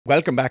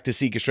Welcome back to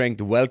Sika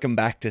Strength, welcome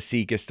back to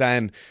Sika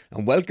Stand,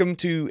 and welcome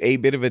to a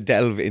bit of a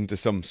delve into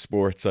some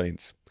sports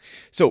science.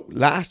 So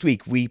last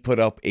week we put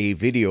up a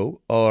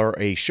video or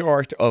a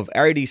short of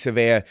RD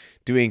Surveyor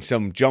doing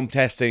some jump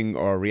testing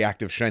or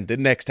reactive strength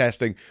index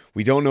testing.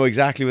 We don't know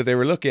exactly what they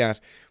were looking at,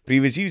 but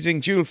he was using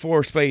dual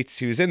force plates,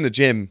 he was in the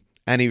gym,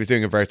 and he was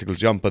doing a vertical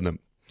jump on them.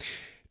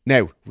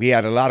 Now, we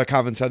had a lot of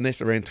comments on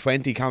this, around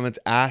 20 comments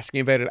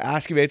asking about it,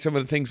 asking about some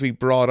of the things we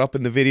brought up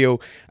in the video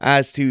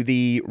as to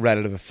the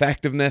relative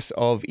effectiveness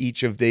of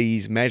each of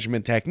these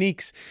measurement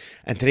techniques.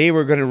 And today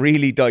we're going to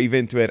really dive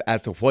into it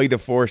as to why the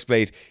force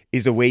plate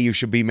is the way you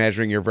should be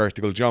measuring your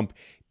vertical jump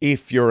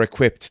if you're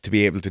equipped to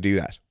be able to do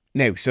that.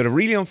 Now, so the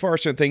really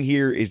unfortunate thing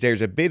here is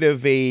there's a bit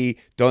of a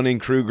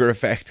Dunning-Kruger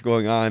effect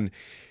going on.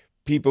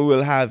 People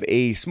will have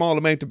a small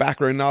amount of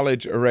background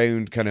knowledge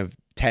around kind of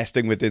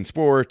testing within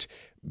sport,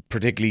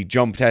 particularly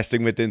jump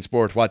testing within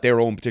sport, what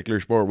their own particular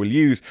sport will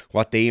use,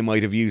 what they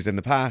might have used in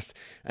the past,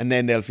 and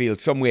then they'll feel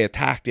some way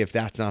attacked if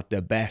that's not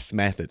the best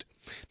method.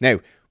 Now,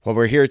 what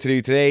we're here to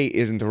do today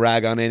isn't to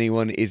rag on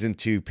anyone, isn't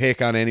to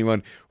pick on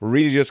anyone. We're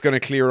really just going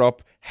to clear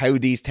up how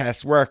these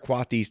tests work,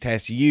 what these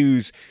tests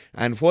use,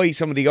 and why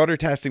some of the other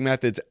testing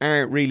methods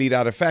aren't really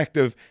that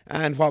effective,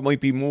 and what might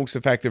be most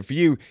effective for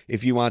you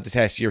if you want to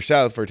test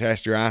yourself or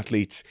test your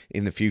athletes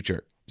in the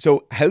future.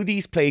 So how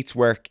these plates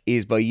work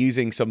is by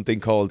using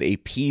something called a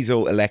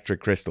piezoelectric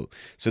crystal.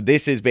 So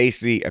this is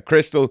basically a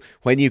crystal.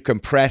 When you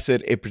compress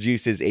it, it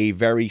produces a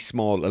very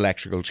small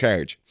electrical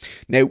charge.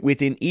 Now,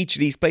 within each of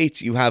these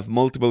plates, you have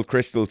multiple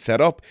crystals set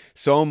up.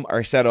 Some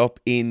are set up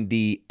in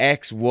the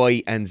X,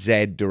 Y, and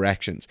Z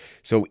directions.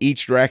 So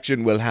each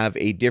direction will have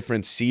a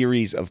different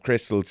series of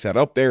crystals set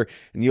up there,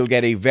 and you'll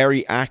get a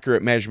very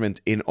accurate measurement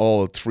in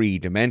all three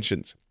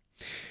dimensions.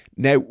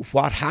 Now,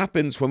 what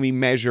happens when we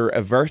measure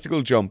a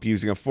vertical jump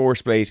using a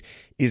force plate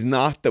is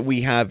not that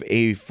we have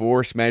a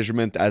force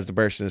measurement as the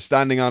person is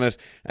standing on it,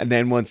 and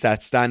then once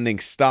that standing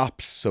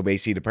stops, so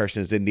basically the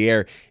person is in the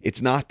air,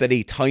 it's not that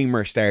a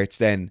timer starts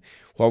then.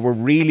 What we're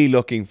really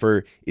looking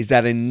for is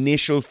that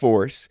initial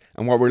force,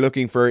 and what we're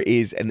looking for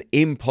is an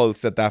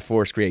impulse that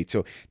force creates.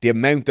 So the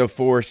amount of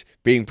force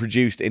being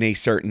produced in a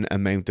certain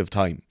amount of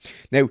time.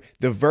 Now,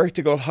 the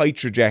vertical height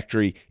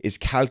trajectory is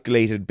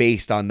calculated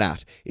based on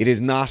that. It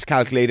is not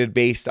calculated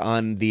based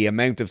on the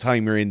amount of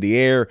time you're in the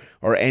air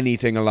or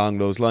anything along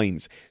those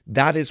lines.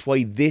 That is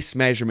why this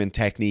measurement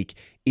technique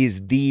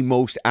is the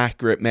most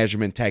accurate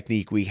measurement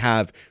technique we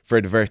have for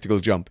the vertical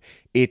jump.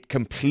 It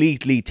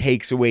completely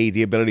takes away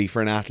the ability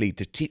for an athlete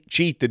to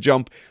cheat the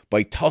jump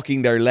by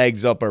tucking their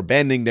legs up or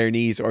bending their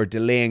knees or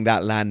delaying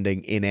that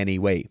landing in any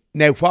way.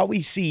 Now, what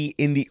we see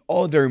in the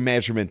other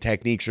measurement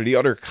techniques or the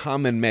other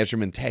common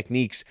measurement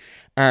techniques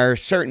are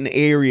certain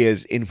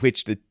areas in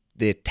which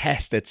the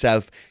test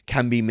itself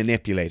can be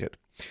manipulated.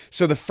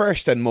 So the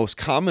first and most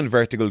common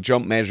vertical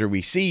jump measure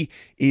we see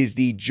is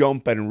the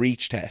jump and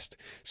reach test.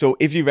 So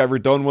if you've ever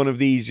done one of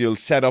these, you'll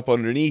set up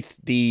underneath,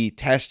 the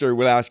tester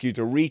will ask you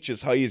to reach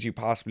as high as you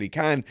possibly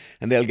can,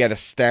 and they'll get a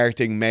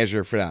starting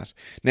measure for that.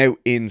 Now,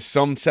 in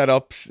some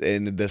setups,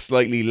 in the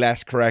slightly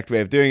less correct way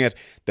of doing it,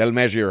 they'll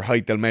measure your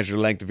height, they'll measure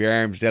the length of your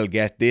arms, they'll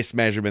get this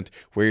measurement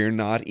where you're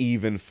not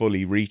even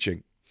fully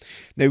reaching.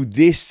 Now,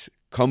 this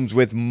comes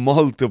with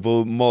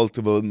multiple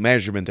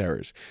measurement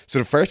errors. So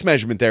the first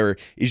measurement error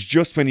is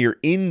just when you're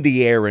in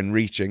the air and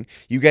reaching,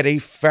 you get a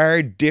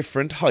far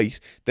different height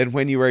than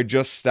when you are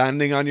just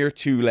standing on your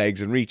two legs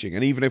and reaching.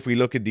 And even if we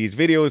look at these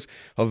videos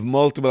of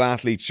multiple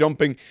athletes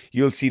jumping,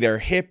 you'll see their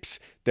hips,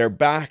 their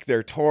back,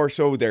 their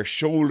torso, their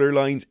shoulder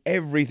lines,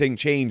 everything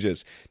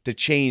changes to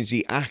change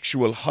the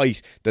actual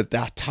height that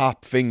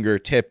top finger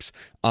tips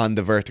on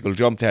the vertical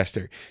jump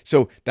tester.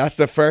 So that's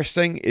the first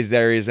thing, is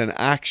there is an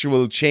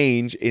actual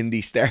change in the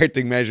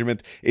starting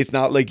measurement. It's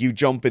not like you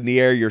jump in the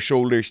air, your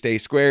shoulders stay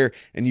square,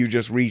 and you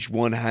just reach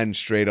one hand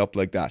straight up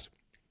like that.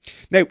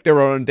 Now, there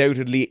are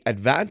undoubtedly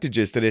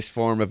advantages to this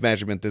form of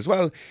measurement as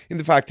well, in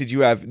the fact that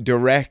you have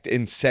direct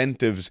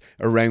incentives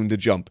around the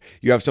jump.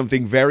 You have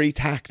something very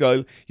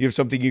tactile, you have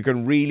something you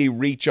can really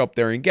reach up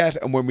there and get,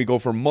 and when we go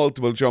for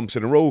multiple jumps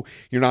in a row,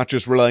 you're not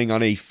just relying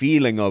on a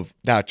feeling of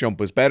that jump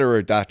was better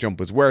or that jump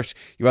was worse.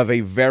 You have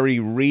a very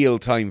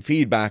real-time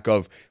feedback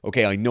of,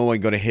 okay, I know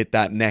I'm going to hit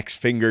that next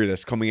finger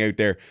that's coming out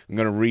there, I'm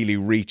going to really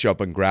reach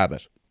up and grab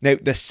it. Now,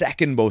 the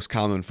second most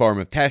common form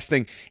of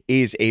testing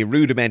is a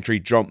rudimentary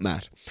jump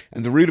mat.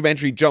 And the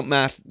rudimentary jump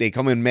mat, they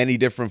come in many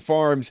different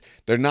forms.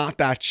 They're not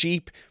that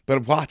cheap,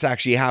 but what's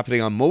actually happening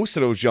on most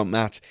of those jump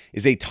mats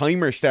is a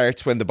timer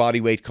starts when the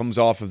body weight comes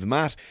off of the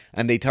mat,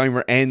 and a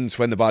timer ends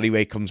when the body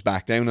weight comes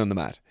back down on the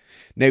mat.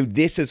 Now,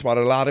 this is what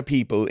a lot of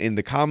people in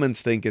the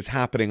comments think is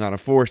happening on a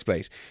force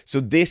plate. So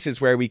this is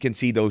where we can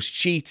see those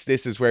cheats.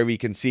 This is where we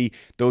can see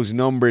those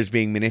numbers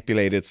being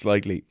manipulated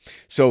slightly.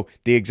 So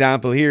the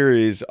example here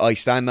is I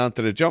stand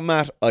onto the jump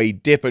mat, I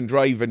dip and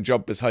drive and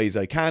jump as high as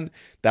I can.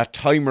 That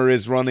timer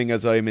is running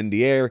as I'm in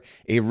the air.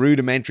 A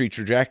rudimentary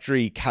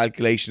trajectory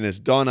calculation is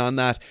done on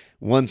that.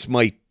 Once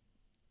my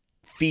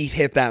feet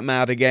hit that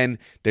mat again,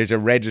 there's a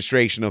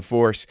registration of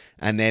force,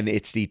 and then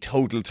it's the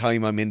total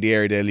time I'm in the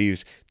air they'll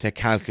use to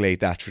calculate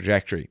that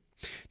trajectory.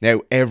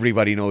 Now,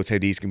 everybody knows how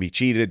these can be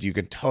cheated. You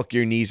can tuck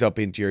your knees up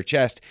into your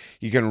chest.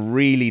 You can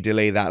really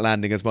delay that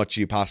landing as much as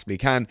you possibly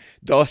can,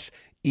 thus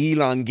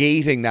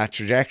elongating that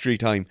trajectory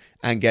time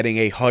and getting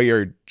a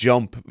higher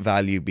jump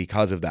value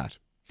because of that.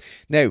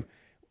 Now,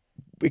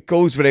 it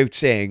goes without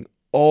saying,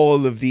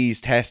 all of these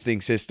testing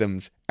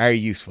systems are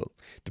useful.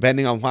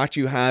 Depending on what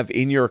you have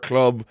in your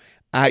club,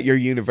 at your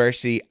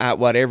university, at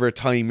whatever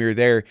time you're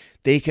there,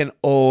 they can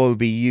all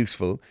be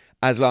useful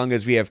as long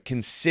as we have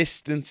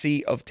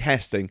consistency of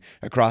testing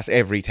across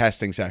every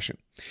testing session.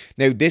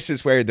 Now, this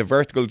is where the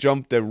vertical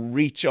jump, the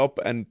reach up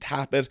and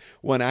tap it,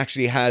 one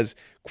actually has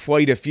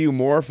quite a few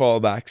more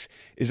fallbacks,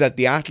 is that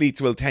the athletes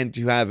will tend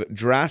to have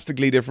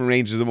drastically different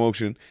ranges of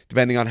motion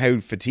depending on how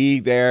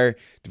fatigued they are,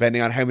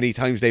 depending on how many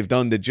times they've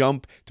done the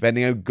jump,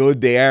 depending how good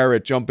they are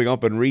at jumping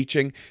up and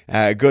reaching.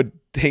 A good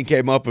thing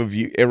came up of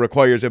it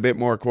requires a bit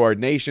more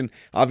coordination.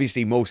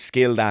 Obviously, most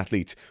skilled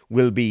athletes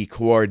will be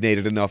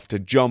coordinated enough to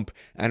jump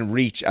and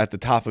reach at the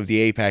top of the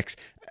apex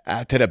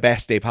to the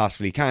best they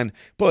possibly can.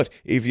 But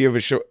if you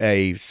have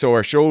a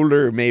sore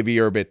shoulder, maybe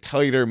you're a bit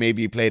tighter,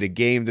 maybe you played a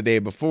game the day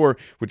before,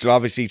 which will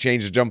obviously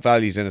change the jump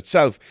values in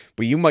itself,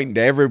 but you might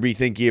never be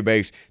thinking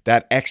about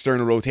that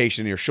external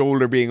rotation in your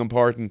shoulder being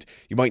important.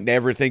 You might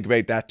never think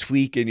about that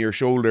tweak in your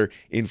shoulder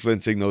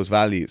influencing those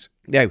values.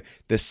 Now,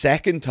 the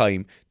second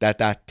time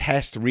that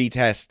test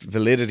retest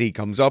validity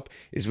comes up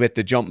is with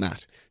the jump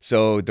mat.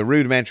 So the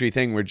rudimentary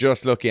thing, we're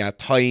just looking at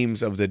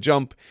times of the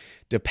jump.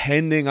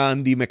 Depending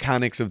on the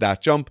mechanics of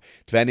that jump,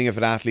 depending if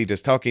an athlete is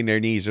tucking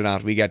their knees or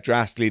not, we get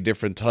drastically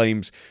different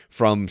times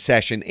from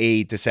session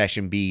A to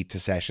session B to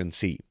session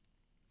C.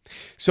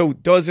 So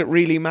does it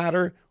really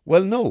matter?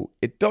 Well, no,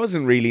 it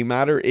doesn't really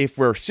matter if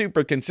we're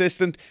super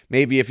consistent.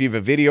 Maybe if you have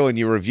a video and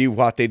you review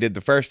what they did the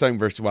first time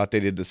versus what they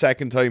did the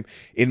second time.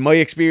 In my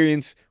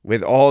experience,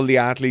 with all the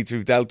athletes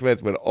we've dealt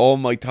with all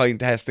my time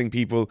testing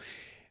people,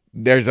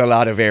 there's a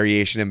lot of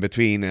variation in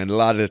between, and a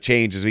lot of the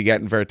changes we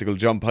get in vertical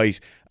jump height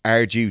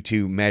are due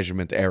to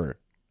measurement error.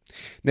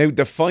 Now,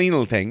 the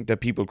final thing that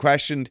people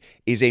questioned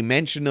is a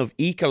mention of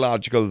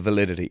ecological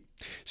validity.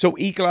 So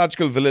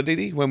ecological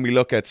validity, when we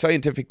look at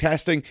scientific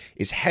testing,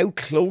 is how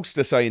close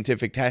the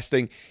scientific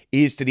testing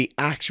is to the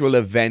actual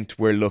event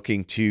we're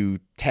looking to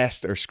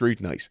test or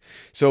scrutinize.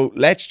 So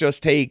let's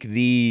just take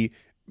the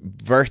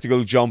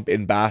vertical jump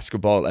in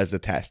basketball as a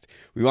test.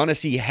 We want to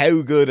see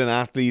how good an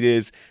athlete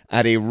is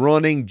at a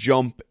running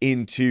jump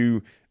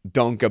into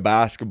dunk a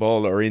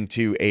basketball or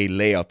into a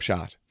layup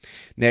shot.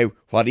 Now,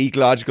 what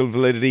ecological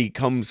validity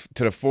comes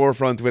to the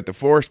forefront with the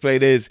force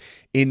plate is,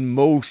 in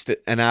most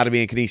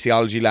anatomy and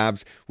kinesiology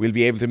labs, we'll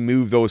be able to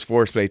move those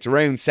force plates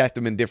around, set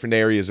them in different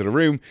areas of the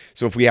room.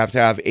 So if we have to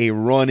have a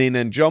run in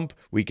and jump,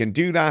 we can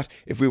do that.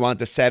 If we want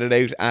to set it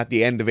out at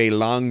the end of a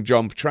long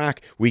jump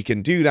track, we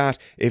can do that.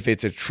 If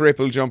it's a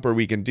triple jumper,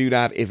 we can do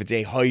that. If it's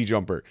a high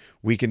jumper,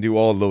 we can do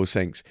all those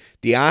things.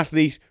 The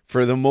athlete,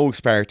 for the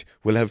most part,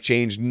 will have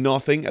changed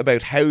nothing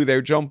about how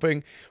they're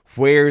jumping,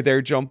 where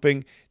they're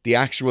jumping, the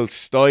actual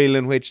style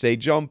in which they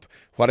jump,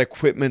 what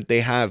equipment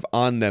they have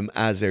on them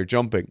as they're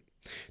jumping.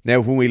 Now,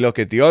 when we look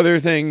at the other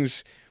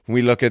things, when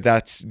we look at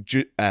that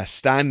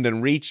stand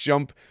and reach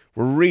jump,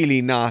 we're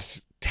really not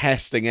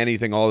testing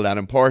anything all that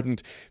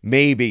important.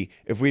 Maybe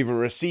if we have a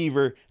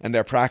receiver and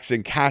they're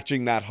practicing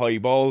catching that high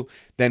ball,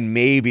 then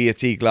maybe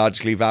it's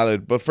ecologically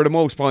valid. But for the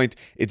most part,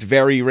 it's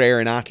very rare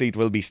an athlete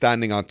will be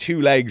standing on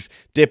two legs,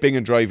 dipping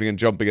and driving and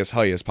jumping as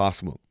high as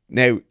possible.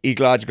 Now,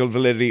 ecological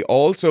validity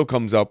also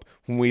comes up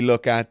when we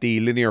look at the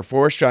linear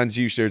force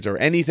transducers or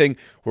anything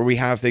where we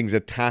have things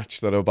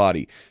attached to the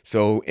body.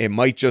 So it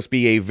might just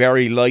be a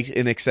very light,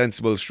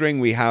 inextensible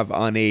string we have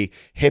on a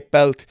hip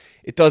belt.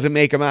 It doesn't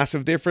make a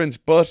massive difference,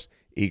 but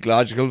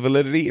ecological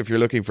validity, if you're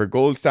looking for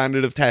gold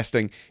standard of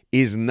testing,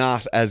 is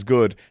not as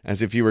good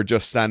as if you were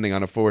just standing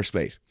on a force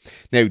plate.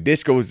 Now,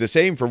 this goes the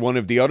same for one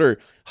of the other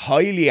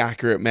highly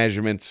accurate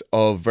measurements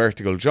of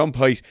vertical jump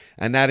height,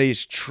 and that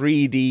is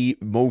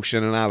 3D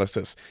motion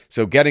analysis.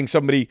 So getting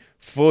somebody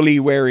fully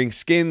wearing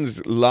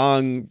skins,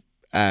 long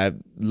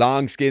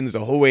skins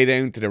the whole way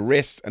down to the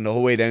wrists and the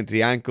whole way down to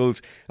the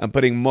ankles, and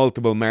putting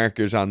multiple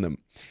markers on them.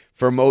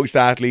 For most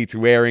athletes,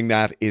 wearing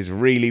that is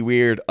really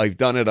weird. I've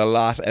done it a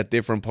lot at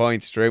different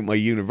points throughout my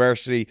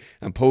university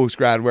and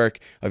post-grad work.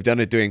 I've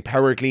done it doing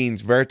power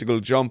cleans, vertical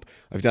jump.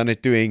 I've done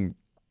it doing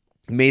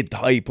mid to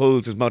high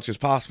pulls as much as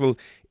possible.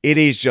 It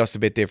is just a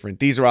bit different.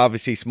 These are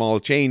obviously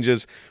small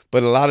changes,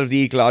 but a lot of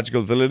the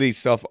ecological validity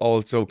stuff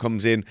also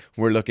comes in.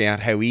 We're looking at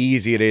how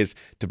easy it is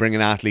to bring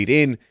an athlete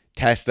in,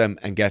 test them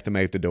and get them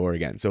out the door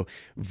again. So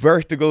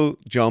vertical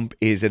jump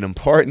is an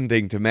important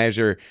thing to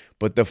measure,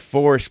 but the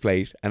force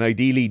plate, and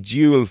ideally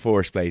dual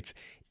force plates,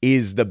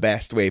 is the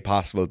best way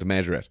possible to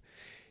measure it.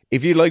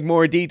 If you'd like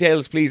more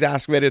details, please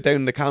ask about it down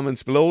in the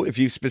comments below. If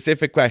you have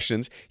specific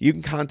questions, you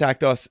can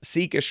contact us,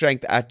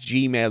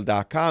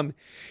 sikastrength@gmail.com.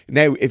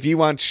 Now, if you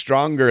want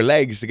stronger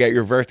legs to get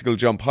your vertical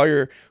jump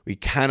higher, we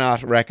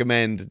cannot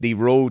recommend the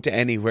Road to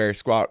Anywhere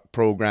squat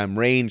program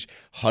range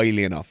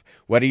highly enough.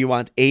 Whether you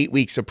want 8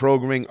 weeks of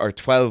programming or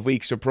 12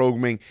 weeks of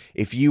programming,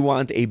 if you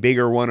want a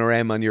bigger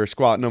 1RM on your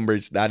squat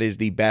numbers, that is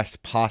the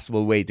best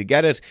possible way to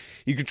get it.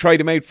 You can try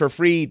them out for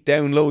free.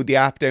 Download the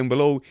app down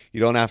below. You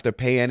don't have to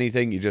pay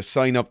anything. You just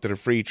sign up to the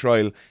free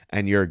trial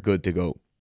and you're good to go.